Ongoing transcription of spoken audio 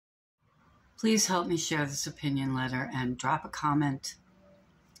Please help me share this opinion letter and drop a comment.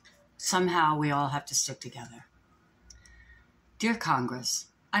 Somehow we all have to stick together. Dear Congress,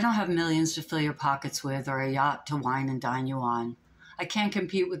 I don't have millions to fill your pockets with or a yacht to wine and dine you on. I can't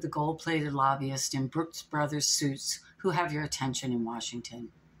compete with the gold-plated lobbyists in Brooks Brothers suits who have your attention in Washington.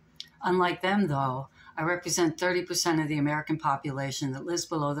 Unlike them, though, I represent 30% of the American population that lives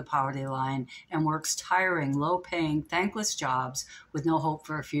below the poverty line and works tiring, low-paying, thankless jobs with no hope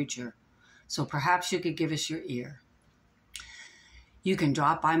for a future. So perhaps you could give us your ear. You can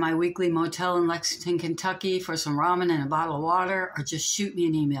drop by my weekly motel in Lexington, Kentucky for some ramen and a bottle of water, or just shoot me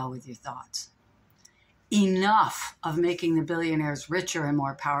an email with your thoughts. Enough of making the billionaires richer and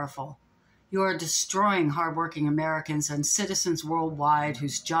more powerful. You are destroying hardworking Americans and citizens worldwide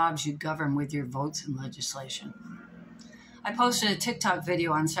whose jobs you govern with your votes and legislation. I posted a TikTok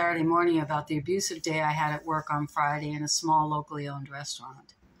video on Saturday morning about the abusive day I had at work on Friday in a small locally owned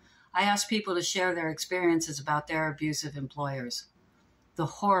restaurant. I asked people to share their experiences about their abusive employers. The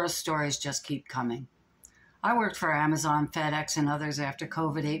horror stories just keep coming. I worked for Amazon, FedEx, and others after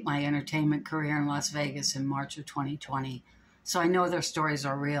COVID ate my entertainment career in Las Vegas in March of 2020, so I know their stories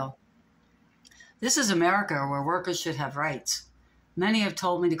are real. This is America, where workers should have rights. Many have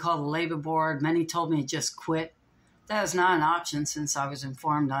told me to call the labor board. Many told me to just quit. That is not an option since I was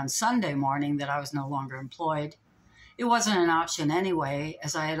informed on Sunday morning that I was no longer employed. It wasn't an option anyway,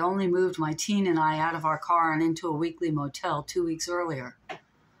 as I had only moved my teen and I out of our car and into a weekly motel 2 weeks earlier.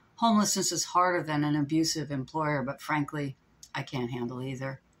 Homelessness is harder than an abusive employer, but frankly, I can't handle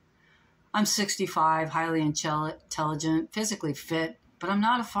either. I'm 65, highly intelligent, physically fit, but I'm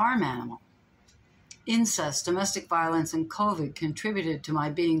not a farm animal. Incest, domestic violence, and COVID contributed to my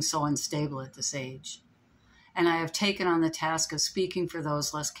being so unstable at this age. And I have taken on the task of speaking for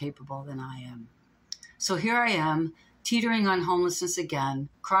those less capable than I am. So here I am, teetering on homelessness again,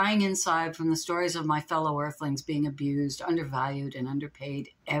 crying inside from the stories of my fellow earthlings being abused, undervalued, and underpaid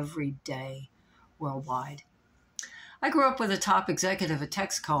every day worldwide. I grew up with a top executive at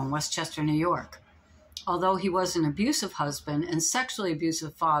Texaco in Westchester, New York. Although he was an abusive husband and sexually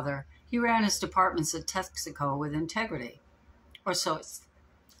abusive father, he ran his departments at Texaco with integrity. Or so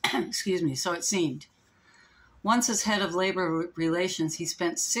it seemed. Once as head of labor relations, he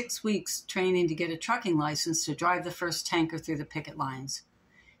spent 6 weeks training to get a trucking license to drive the first tanker through the picket lines.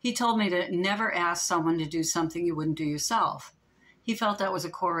 He told me to never ask someone to do something you wouldn't do yourself. He felt that was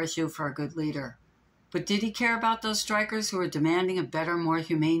a core issue for a good leader. But did he care about those strikers who were demanding a better, more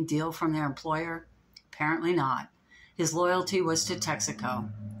humane deal from their employer? Apparently not. His loyalty was to Texaco.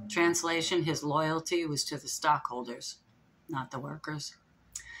 Translation, his loyalty was to the stockholders, not the workers.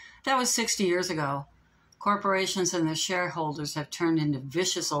 That was 60 years ago. Corporations and their shareholders have turned into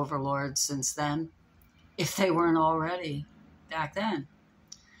vicious overlords since then, if they weren't already back then.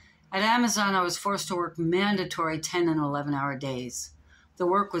 At Amazon, I was forced to work mandatory 10 and 11-hour days. The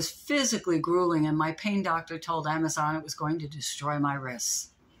work was physically grueling, and my pain doctor told Amazon it was going to destroy my wrists.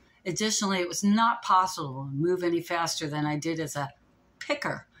 Additionally, it was not possible to move any faster than I did as a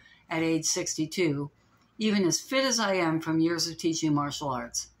picker at age 62, even as fit as I am from years of teaching martial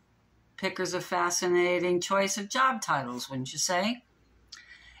arts. Picker's a fascinating choice of job titles, wouldn't you say?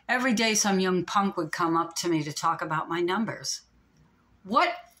 Every day some young punk would come up to me to talk about my numbers.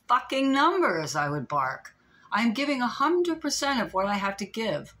 What fucking numbers, I would bark. I'm giving 100% of what I have to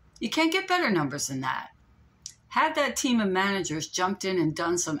give. You can't get better numbers than that. Had that team of managers jumped in and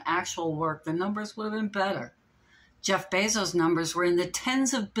done some actual work, the numbers would have been better. Jeff Bezos' numbers were in the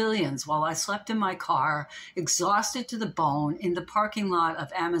tens of billions while I slept in my car, exhausted to the bone, in the parking lot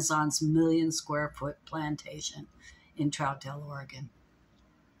of Amazon's 1 million square foot plantation in Troutdale, Oregon.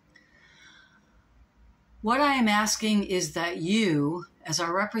 What I am asking is that you, as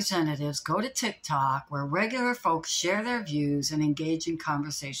our representatives, go to TikTok where regular folks share their views and engage in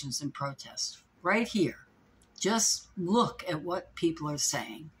conversations and protests. Right here. Just look at what people are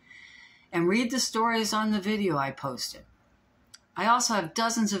saying. And read the stories on the video I posted. I also have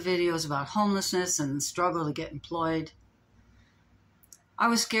dozens of videos about homelessness and the struggle to get employed. I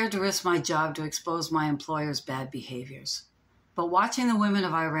was scared to risk my job to expose my employer's bad behaviors. But watching the women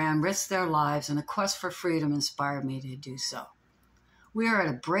of Iran risk their lives in a quest for freedom inspired me to do so. We are at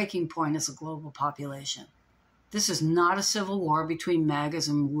a breaking point as a global population. This is not a civil war between MAGAs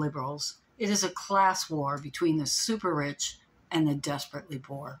and liberals. It is a class war between the super rich and the desperately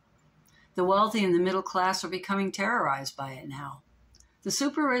poor. The wealthy and the middle class are becoming terrorized by it now. The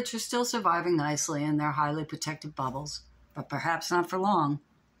super rich are still surviving nicely in their highly protected bubbles, but perhaps not for long.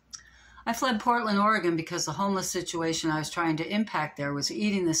 I fled Portland, Oregon because the homeless situation I was trying to impact there was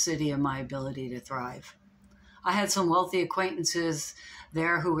eating the city of my ability to thrive. I had some wealthy acquaintances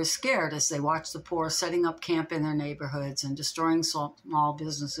there who were scared as they watched the poor setting up camp in their neighborhoods and destroying small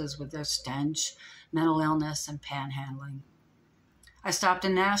businesses with their stench, mental illness, and panhandling. I stopped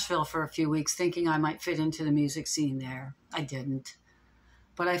in Nashville for a few weeks thinking I might fit into the music scene there. I didn't.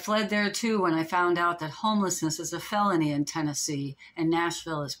 But I fled there too when I found out that homelessness is a felony in Tennessee, and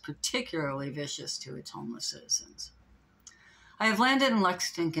Nashville is particularly vicious to its homeless citizens. I have landed in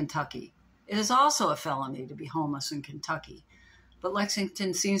Lexington, Kentucky. It is also a felony to be homeless in Kentucky, but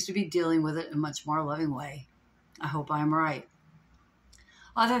Lexington seems to be dealing with it in a much more loving way. I hope I am right.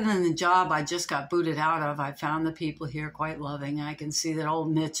 Other than the job I just got booted out of, I found the people here quite loving. I can see that old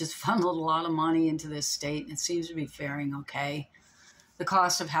Mitch has funneled a lot of money into this state, and it seems to be faring okay. The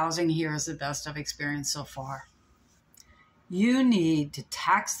cost of housing here is the best I've experienced so far. You need to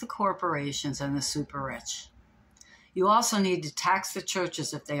tax the corporations and the super rich. You also need to tax the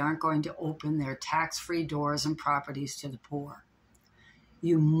churches if they aren't going to open their tax-free doors and properties to the poor.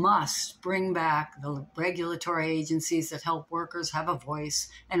 You must bring back the regulatory agencies that help workers have a voice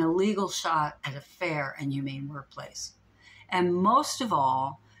and a legal shot at a fair and humane workplace. And most of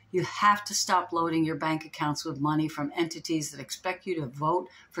all, you have to stop loading your bank accounts with money from entities that expect you to vote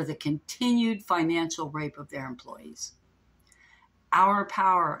for the continued financial rape of their employees. Our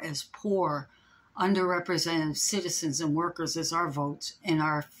power as poor, underrepresented citizens and workers is our votes and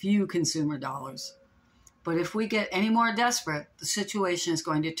our few consumer dollars. But if we get any more desperate, the situation is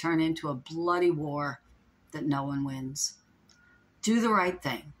going to turn into a bloody war that no one wins. Do the right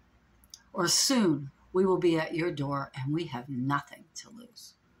thing, or soon we will be at your door and we have nothing to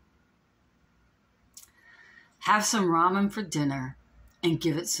lose. Have some ramen for dinner and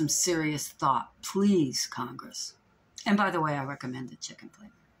give it some serious thought, please, Congress. And by the way, I recommend the chicken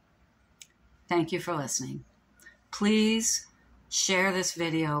flavor. Thank you for listening. Please share this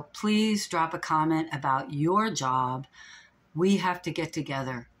video. Please drop a comment about your job. We have to get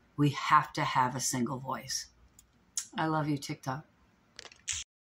together. We have to have a single voice. I love you, TikTok.